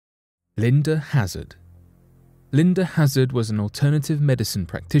Linda Hazzard. Linda Hazzard was an alternative medicine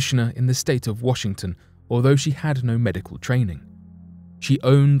practitioner in the state of Washington, although she had no medical training. She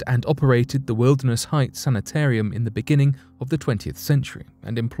owned and operated the Wilderness Heights Sanitarium in the beginning of the 20th century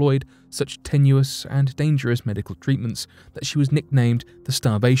and employed such tenuous and dangerous medical treatments that she was nicknamed the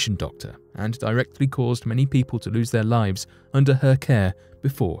Starvation Doctor and directly caused many people to lose their lives under her care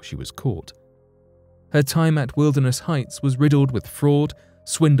before she was caught. Her time at Wilderness Heights was riddled with fraud,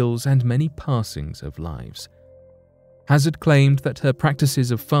 swindles, and many passings of lives. Hazzard claimed that her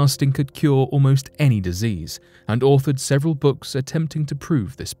practices of fasting could cure almost any disease, and authored several books attempting to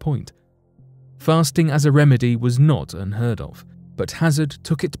prove this point. Fasting as a remedy was not unheard of, but Hazzard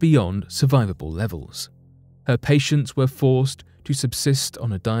took it beyond survivable levels. Her patients were forced to subsist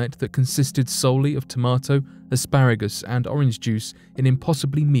on a diet that consisted solely of tomato, asparagus, and orange juice in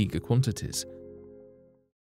impossibly meager quantities.